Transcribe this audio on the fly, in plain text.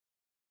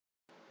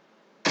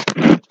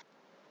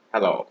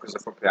Hello,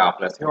 Christopher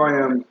Theophilus. Here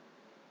I am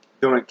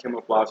doing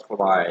camouflage for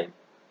my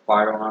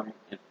firearm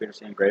and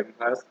finishing engraving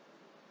class.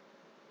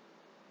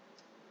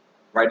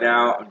 Right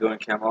now, I'm doing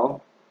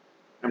camo.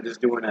 I'm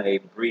just doing a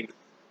brief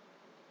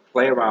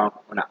play around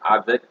on an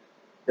object.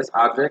 This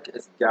object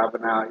is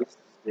galvanized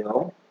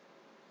steel.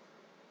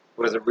 It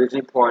was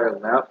originally part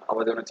of left. I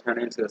was going to turn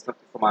it into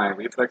something for my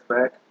reflex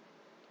bag,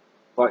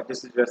 but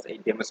this is just a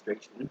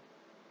demonstration.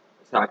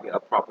 That's how I get a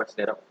proper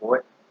setup for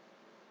it.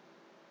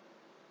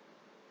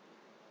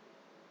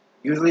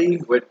 Usually,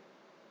 with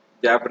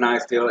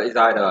galvanized steel, is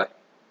either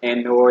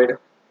anode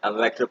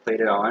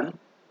electroplated on,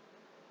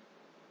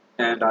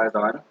 anodized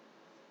on.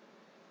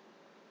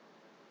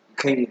 You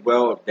can't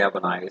weld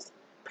galvanized.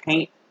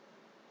 Paint,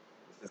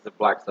 this is the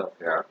black stuff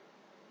here,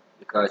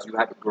 because you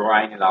have to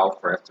grind it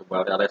out first to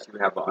weld it, unless you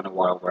have an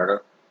underwater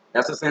welder.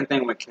 That's the same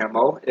thing with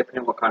camo. It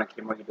depends what kind of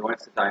camo you're doing,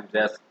 since I'm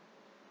just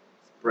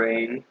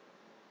spraying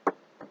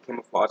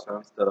camouflage on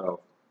instead of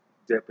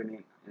dipping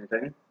in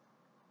anything.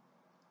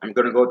 I'm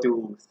going to go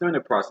through similar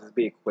process,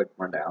 be a quick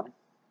rundown.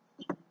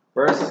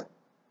 First,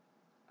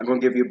 I'm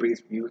going to give you a brief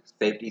view.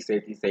 Safety,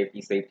 safety,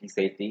 safety, safety,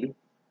 safety,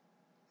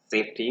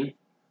 safety.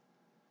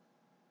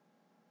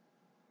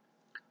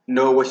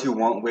 Know what you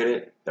want with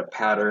it, the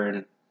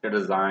pattern, the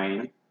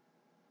design.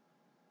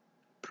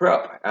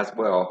 Prep as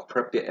well.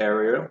 Prep the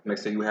area.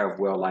 Make sure you have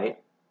well light.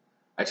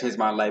 I changed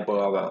my light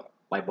bulb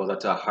up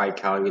to a high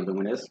calorie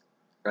luminous.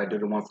 I do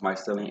the one for my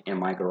ceiling in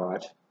my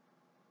garage.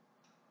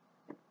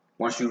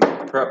 Once you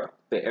prep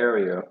the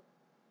area,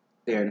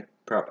 then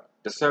prep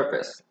the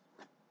surface.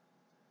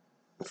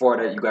 Before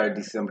that, you gotta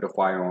disassemble the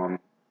firearm,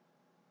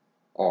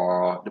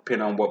 or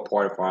depending on what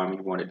part of the firearm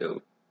you want to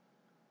do.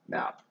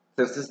 Now,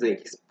 since this is a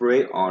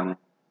spray on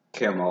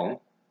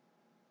camo,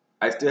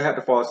 I still have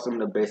to follow some of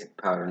the basic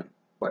pattern,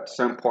 but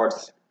some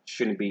parts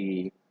shouldn't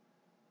be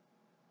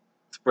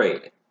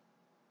sprayed.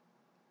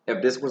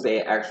 If this was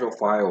an actual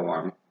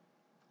firearm,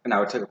 and I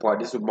would take apart,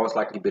 this would most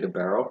likely be the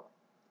barrel.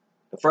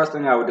 The first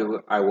thing I would do,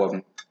 I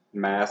will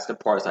mask the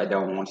parts I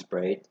don't want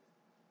sprayed,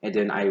 and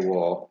then I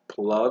will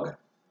plug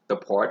the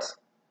parts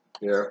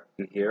here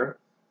and here,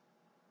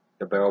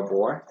 the barrel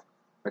bore,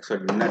 make sure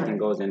nothing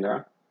goes in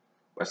there.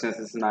 But since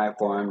it's an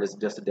iPhone, this is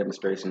just a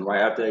demonstration.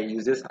 Right after I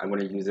use this, I'm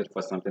going to use it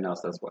for something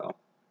else as well.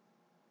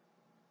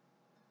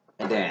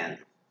 And then,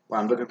 what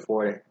I'm looking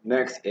for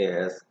next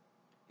is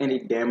any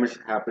damage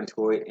happened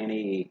to it,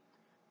 any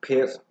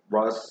pits,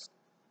 rust,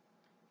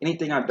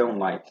 anything I don't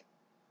like.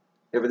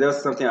 If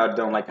there's something I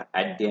don't like,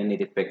 I then need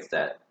to fix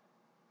that.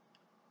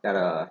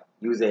 Gotta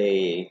use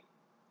a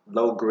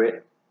low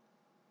grit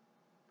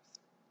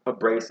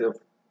abrasive,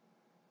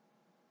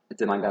 and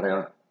then I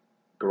gotta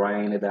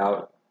grind it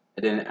out.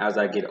 And then as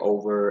I get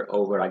over,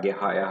 I get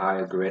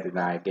higher grit, and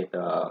I get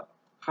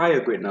higher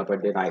grit number.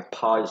 Then I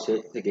polish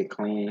it to get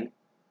clean.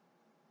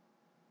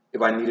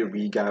 If I need to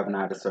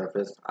re-galvanize the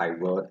surface, I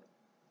will.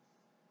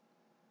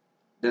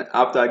 Then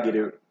after I get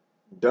it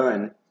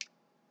done,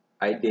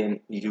 I then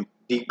need to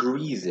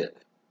degrease it.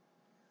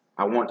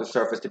 I want the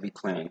surface to be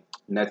clean,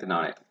 nothing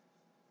on it.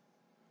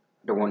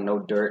 Don't want no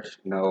dirt,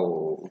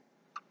 no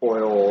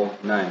oil,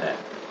 none of that.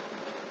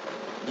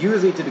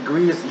 Usually to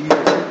degrease, you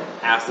use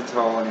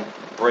acetone,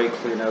 brake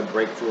cleaner,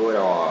 brake fluid,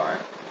 or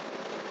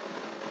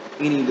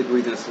any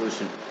degreasing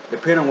solution.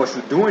 Depending on what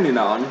you're doing it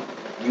on,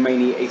 you may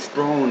need a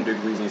strong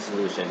degreasing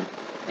solution,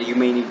 and you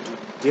may need to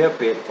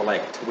dip it for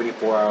like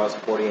 24 hours,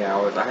 40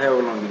 hours, or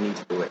however long you need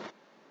to do it.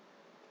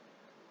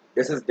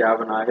 This is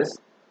galvanized,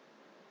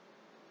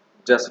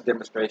 just a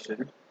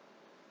demonstration.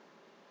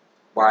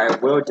 What I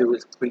will do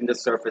is clean the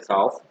surface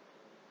off.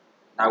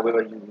 I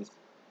will use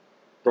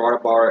throttle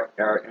bar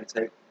air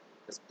intake,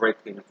 just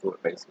brake cleaner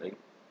fluid basically.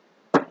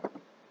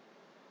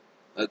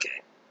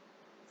 Okay.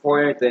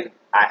 For anything,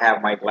 I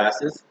have my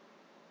glasses,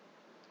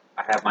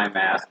 I have my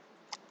mask.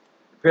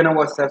 Depending on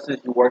what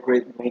substance you work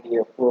with, you may need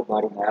a full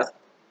body mask.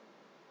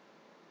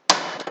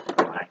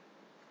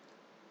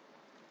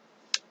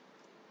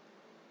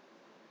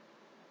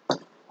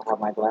 I have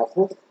my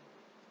glasses.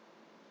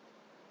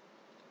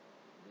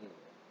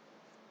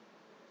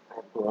 I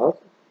have gloves.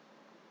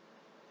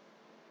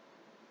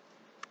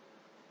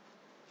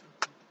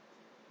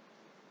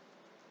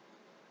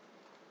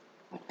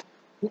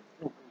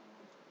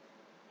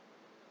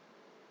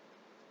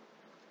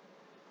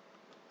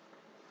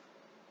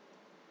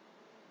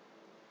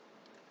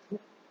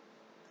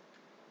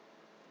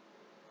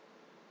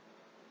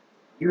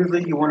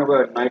 Usually you want to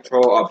wear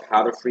nitro or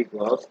powder-free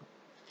gloves.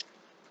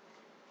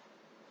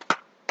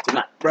 Do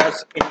not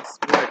press any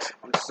sweat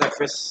on the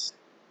surface.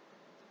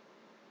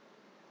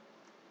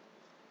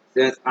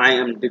 Since I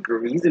am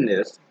degreasing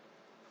this,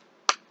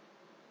 it's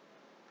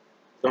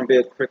going to be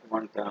a quick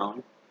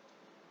rundown.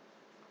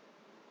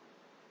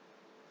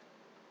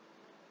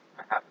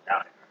 I have it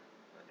down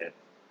here. Okay.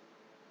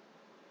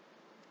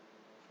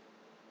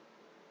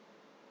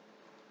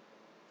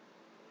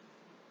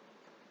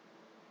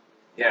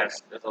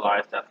 Yes, there's a lot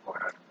of stuff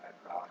going on in the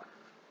background.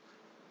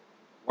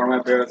 One of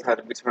my barrels had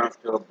to be turned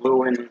to a blue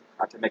one.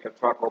 I had to make a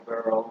charcoal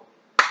barrel.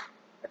 I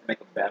had to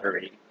make a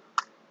battery.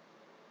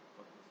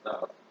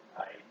 Stuff.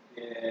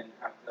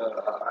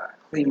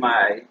 clean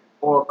my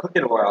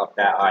cooking oil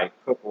that I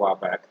cooked a while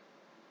back,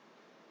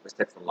 which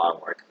takes a lot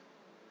of work.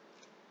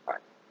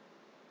 Alright,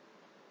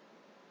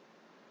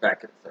 back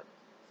to the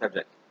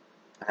subject.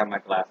 I have my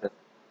glasses,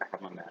 I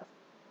have my mask.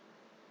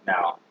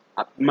 Now,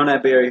 you might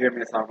not be able to hear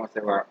me, so I'm going to say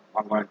what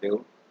I'm going to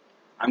do.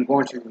 I'm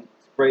going to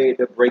spray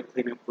the brake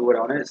cleaning fluid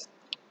on it. This is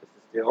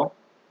still,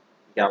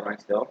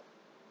 galvanized still.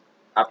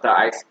 After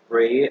I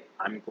spray it,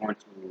 I'm going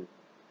to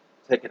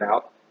take it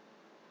out.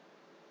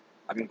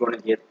 I'm going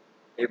to get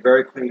a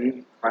very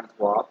clean cotton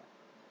swab,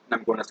 and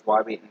I'm going to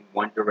swab it in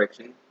one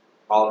direction,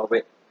 all of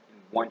it in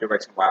one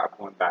direction while I'm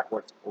going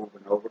backwards over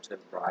and over till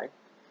it's dry.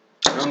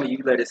 Normally,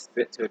 you let it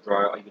sit till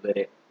dry, or you let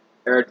it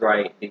air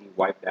dry it, then you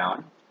wipe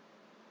down.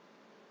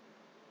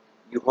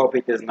 You hope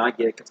it does not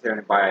get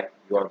contaminated by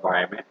your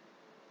environment,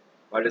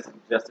 but this is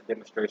just a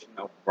demonstration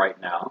of right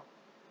now.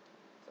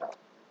 So,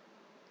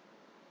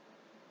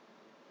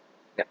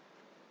 yeah.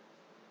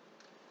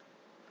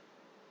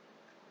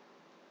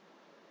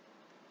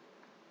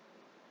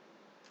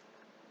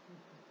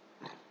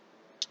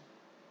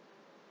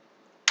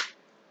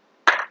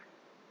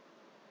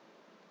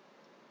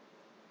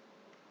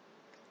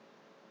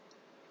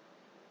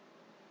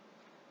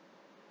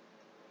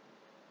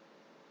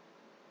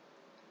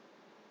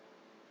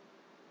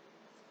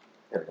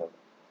 There we go.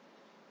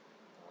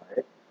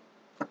 Alright.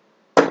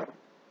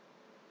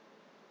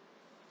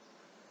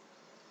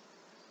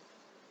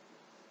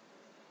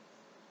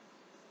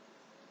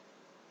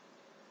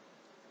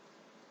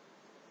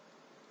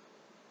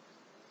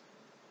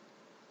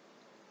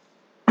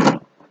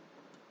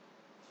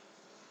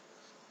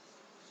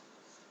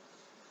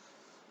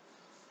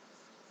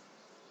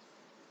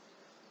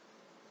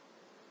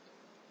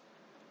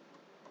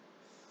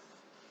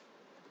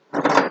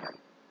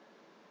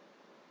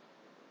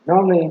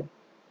 Normally,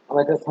 I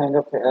let this hang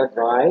up to air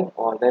dry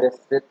or let it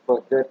sit for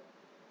a good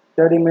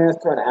 30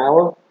 minutes to an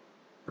hour.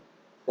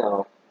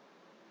 So,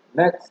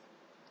 next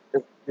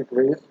is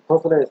degrees.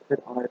 Supposed to let it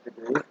sit 100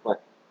 degrees,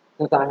 but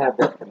since I have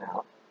this for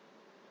now,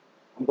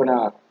 I'm going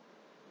to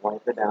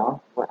wipe it down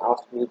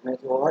without squeezing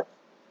it too hard.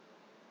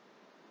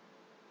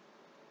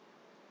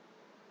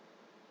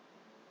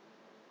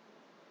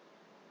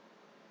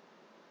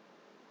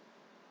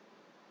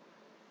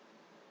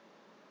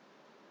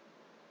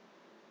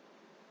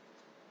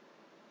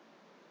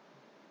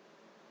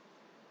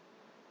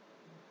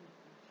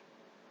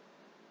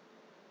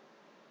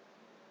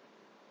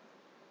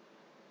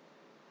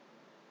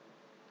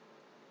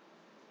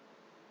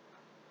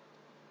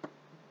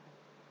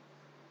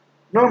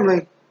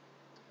 Normally,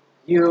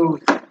 you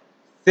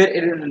sit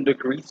it in a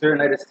degreaser and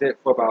let it sit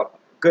for about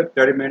a good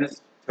 30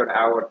 minutes to an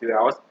hour or 3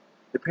 hours,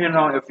 depending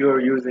on if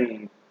you're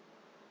using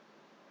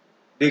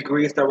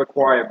degrees that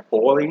require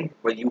boiling,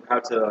 where you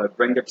have to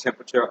bring the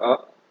temperature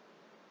up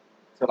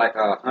to like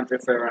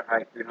 100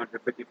 Fahrenheit,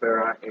 350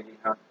 Fahrenheit,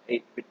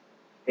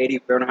 80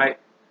 Fahrenheit.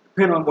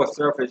 Depending on what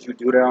surface you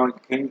do that on,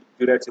 you can't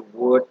do that to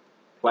wood,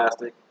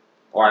 plastic,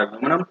 or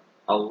aluminum,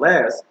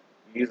 unless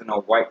you're using a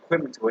white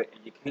equipment to it,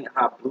 and you can't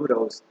hot glue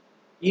those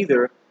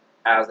either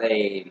as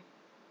a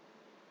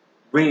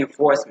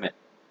reinforcement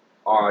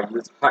or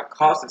use hot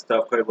caustic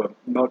stuff because it will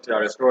melt it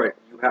or destroy it.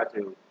 You have to,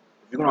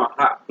 if you're going to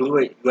hot glue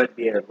it, you have to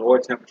be at a lower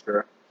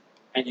temperature,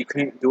 and you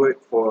can't do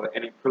it for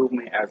an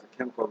improvement as a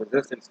chemical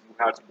resistance. You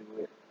have to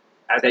do it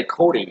as a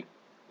coating,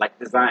 like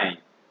design,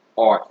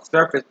 or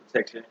surface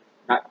protection,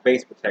 not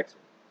base protection.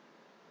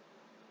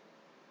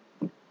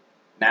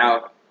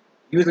 Now,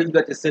 usually you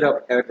let this sit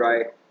up air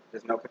dry.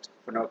 There's no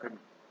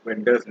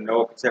when there's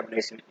no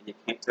contamination and you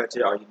can't touch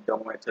it or you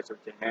don't want to touch it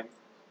with your hands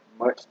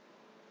much,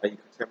 or you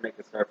contaminate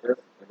the surface.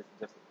 But this is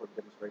just a quick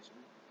demonstration.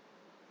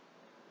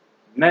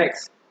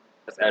 Next,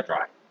 let's air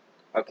dry.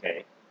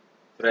 Okay.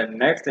 So the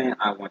next thing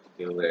I want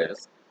to do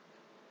is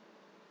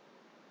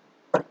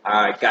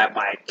I got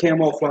my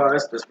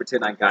camouflage. Let's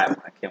pretend I got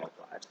my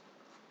camouflage.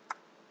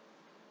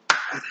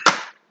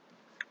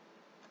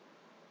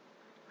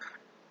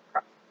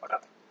 Hold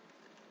up.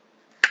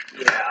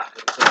 Yeah,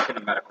 it's like in a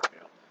medical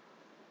field.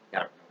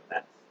 Gotta remember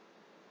that.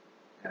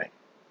 Anyway,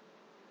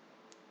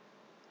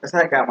 that's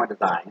how I got my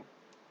design.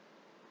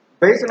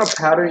 Based on the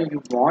pattern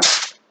you want,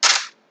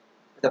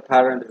 the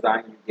pattern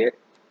design you get,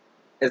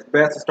 it's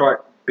best to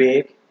start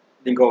big,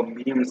 then go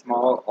medium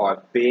small,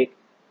 or big,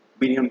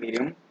 medium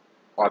medium,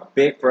 or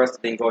big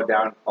first, then go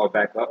down or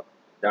back up,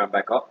 down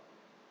back up.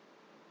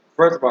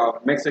 First of all,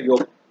 make sure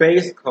your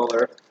base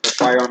color, the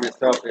firearm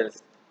itself,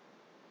 is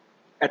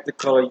at the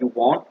color you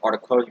want or the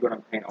color you're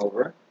going to paint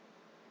over.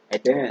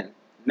 And then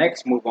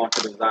next move on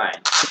to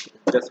design.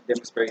 Just a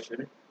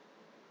demonstration.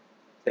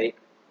 Take.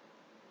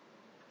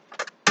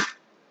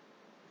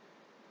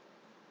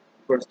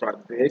 We're going to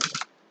start big.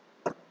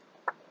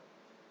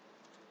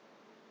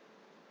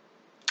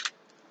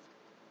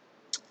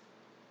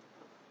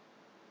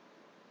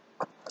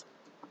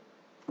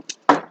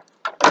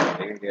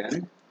 Big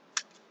again.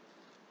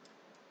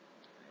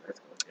 Let's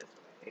go this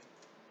way.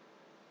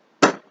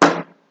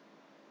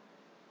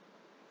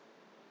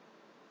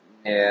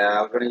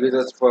 Yeah, we're going to use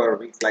this for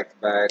reflex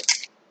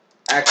bags.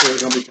 Actually,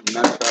 it's going to be some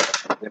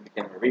nunchucks, then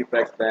became a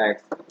reflex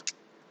bags.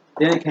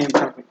 Then it came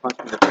time to punch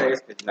me in the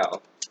face because, you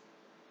know,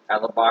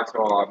 as a boxer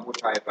or a Muay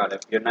Thai fighter,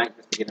 if you're not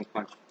used to getting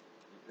punched,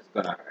 it's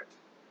gonna hurt.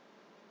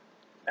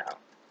 Now,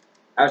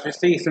 as you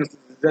see, since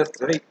it's just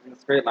straight in a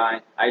straight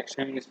line, I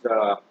changed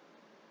the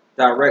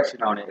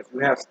direction on it. If you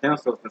have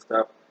stencils and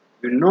stuff,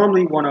 you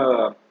normally want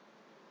to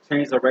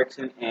change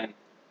direction and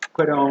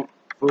put it on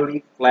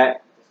fully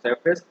flat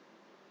surface.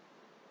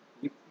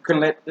 You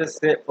can let this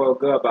sit for a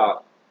good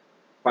about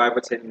 5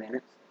 or 10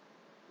 minutes.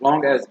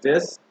 Long as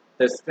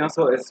the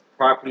stencil is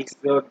properly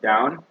sealed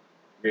down,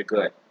 you're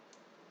good.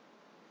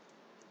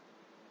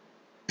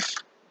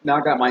 Now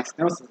I got my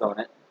stencils on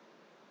it.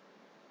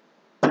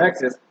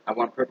 Next is I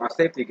want to put my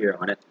safety gear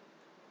on it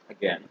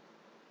again.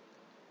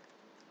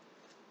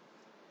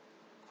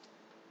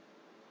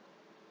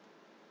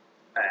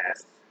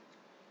 Glass,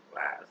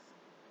 gloves.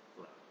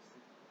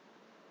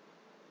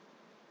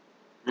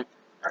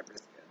 Alright, this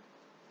is good.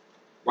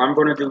 What I'm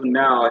going to do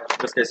now,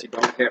 just in case you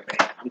don't hear me,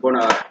 I'm going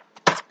to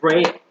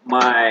spray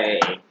my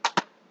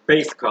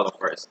base color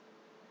first.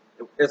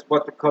 It's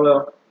what the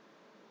color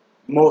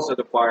most of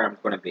the firearm is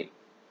going to be.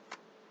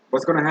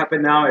 What's going to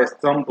happen now is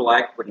some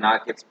black would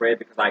not get sprayed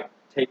because I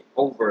take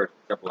over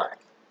the black.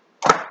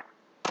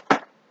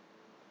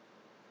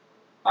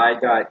 I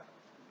got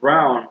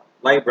brown,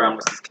 light brown,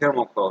 which is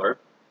camo color.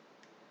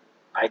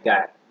 I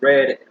got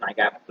red and I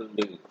got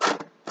blue.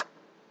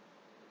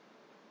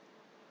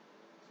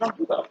 Some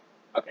blue though.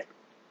 Okay.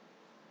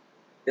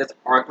 It's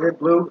arclet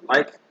blue,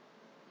 like,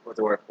 what's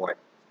the word for it?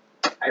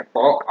 I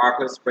bought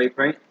arclet spray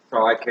paint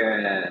so I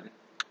can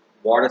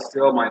water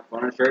seal my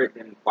furniture,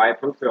 then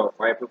fireproof it, or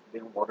fireproof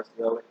then water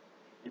seal it.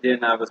 And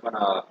then I was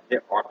gonna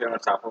hit arclet on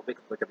top of it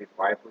because it could be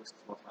fireproof, so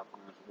most of my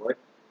furniture would.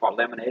 Or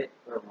laminate it,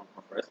 whatever one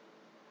come first.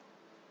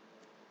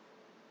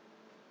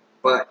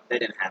 But that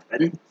didn't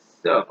happen,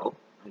 so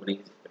I'm gonna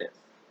use it for this.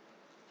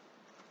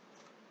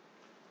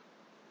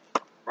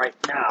 Right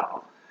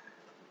now,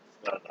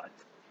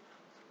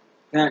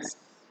 next,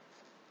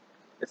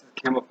 this is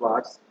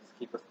camouflage. Let's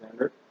keep it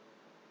standard.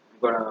 I'm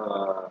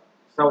gonna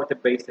start with the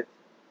basic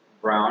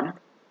brown.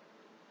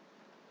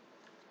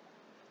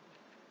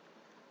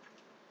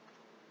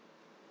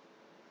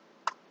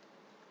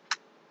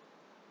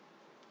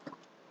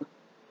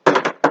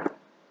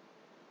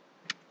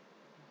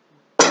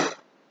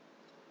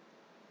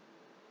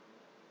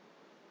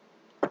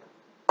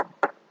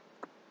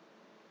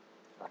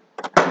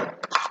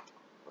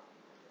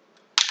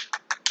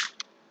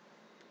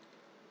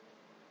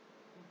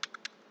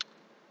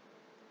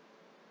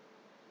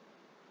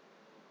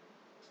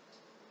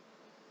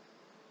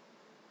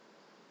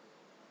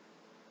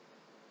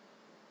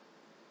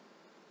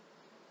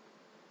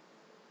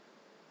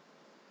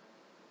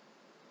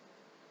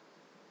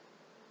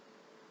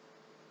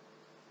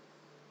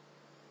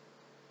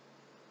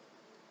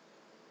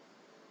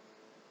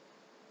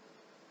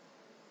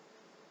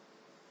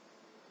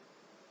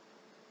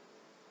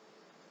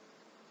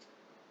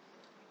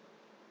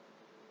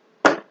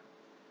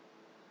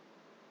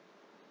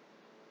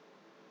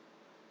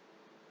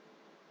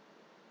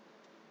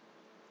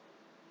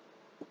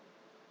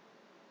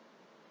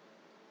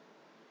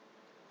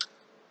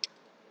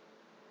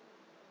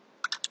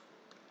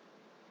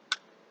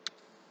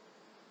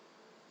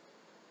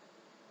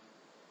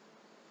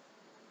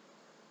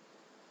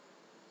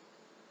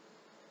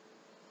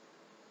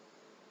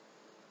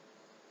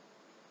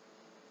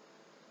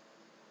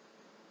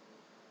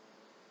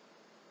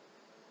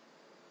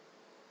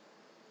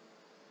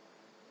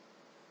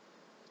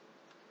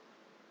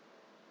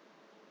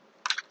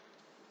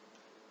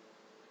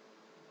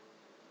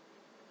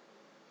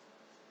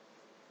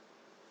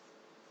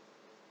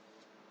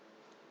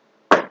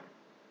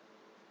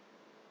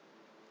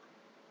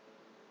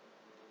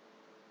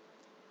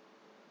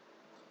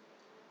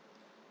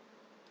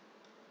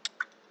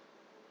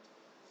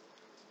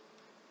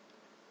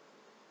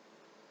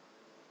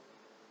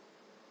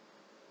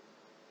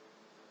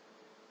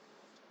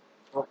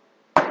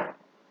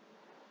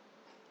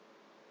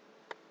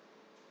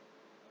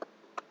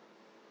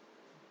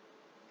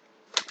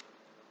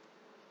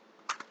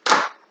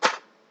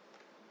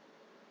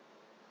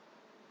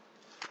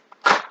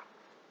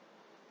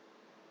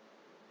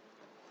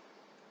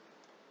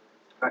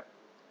 Right.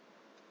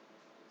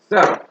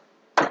 So,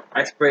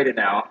 I sprayed it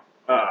now.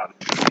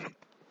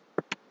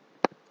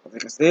 You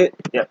can see it?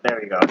 Yep, there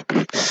we go.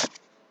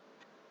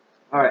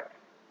 Alright,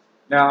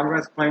 now I'm going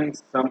to explain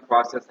some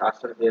process I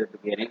should have did at the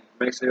beginning.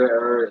 Make sure your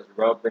area is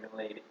well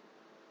ventilated.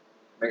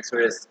 Make sure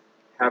it's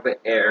have an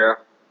air.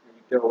 And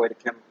you throw away the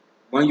chemical.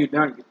 When you're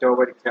done, you throw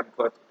away the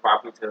chemicals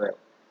properly to the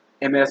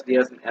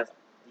MSDS and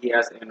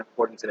SDS and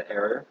according to the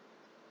area.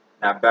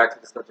 Now back to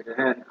the subject at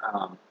hand.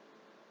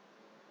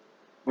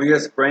 When you're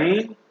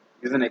spraying,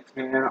 using a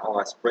can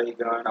or a spray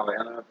gun or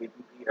an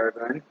LMBP air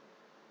gun,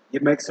 you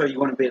make sure you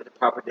want to be at the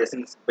proper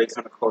distance based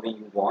on the coating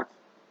you want.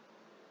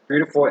 3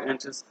 to 4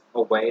 inches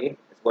away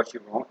is what you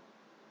want.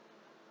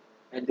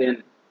 And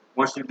then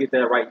once you get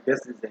that right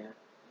distance in, you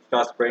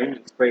start spraying.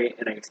 You spray it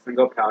in a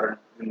single powder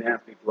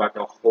unanimously throughout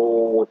the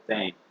whole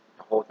thing.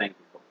 The whole thing,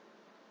 people.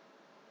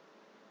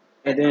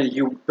 And then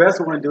you best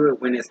want to do it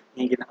when it's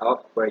hanging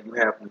up where you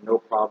have no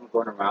problem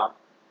going around.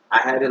 I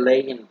had it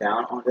laying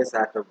down on this. I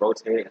have to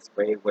rotate it and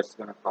spray, which is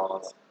going to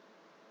cause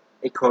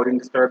a coating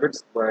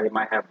disturbance where it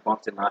might have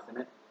bumps and knots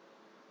in it.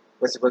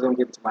 Which is going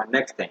to get to my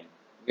next thing.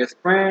 You're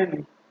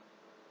spraying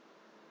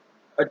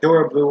a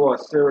Durablu or a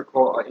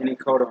Cerakote or any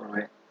coat on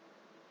it.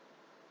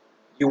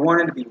 You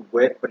want it to be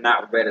wet, but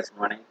not wet as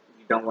running.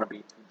 You don't want to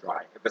be too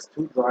dry. If it's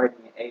too dry,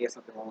 then A, is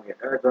something wrong with your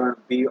air gun.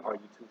 B, are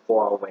you too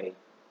far away?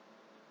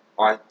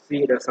 Or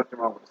C, there's something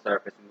wrong with the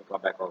surface and you go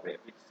back over it.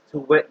 If it's too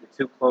wet,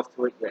 you're too close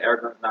to it, your air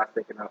gun's not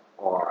thick enough,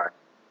 or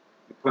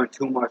you're putting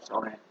too much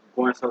on it,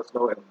 you're going so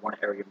slow in one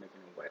area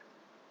making it wet.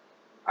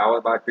 I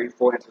was about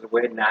 3-4 inches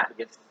away, not to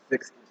get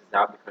 6 inches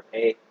out because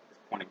A, it's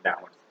pointing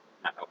downwards,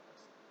 not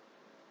upwards.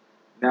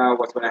 Now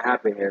what's going to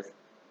happen is,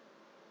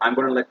 I'm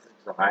going to let this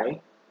dry.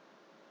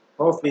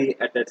 Hopefully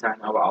at that time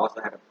I will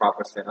also have a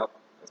proper setup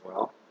as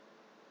well.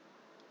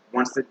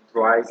 Once it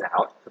dries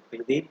out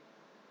completely,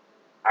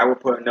 I will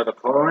put another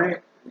coat on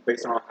it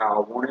based on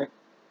how I want it,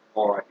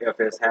 or if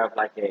it's have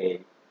like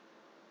a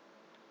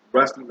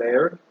rusty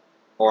layer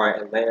or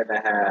a layer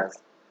that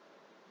has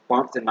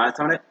bumps and knots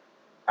on it,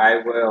 I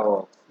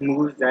will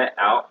smooth that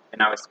out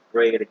and I will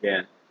spray it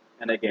again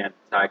and again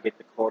so I get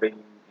the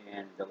coating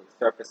and the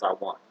surface I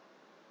want.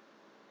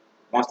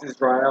 Once it's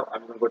dry out,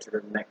 I'm going to go to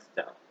the next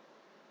step.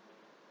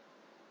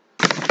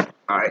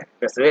 Alright,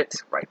 that's it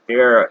right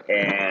there,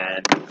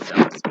 and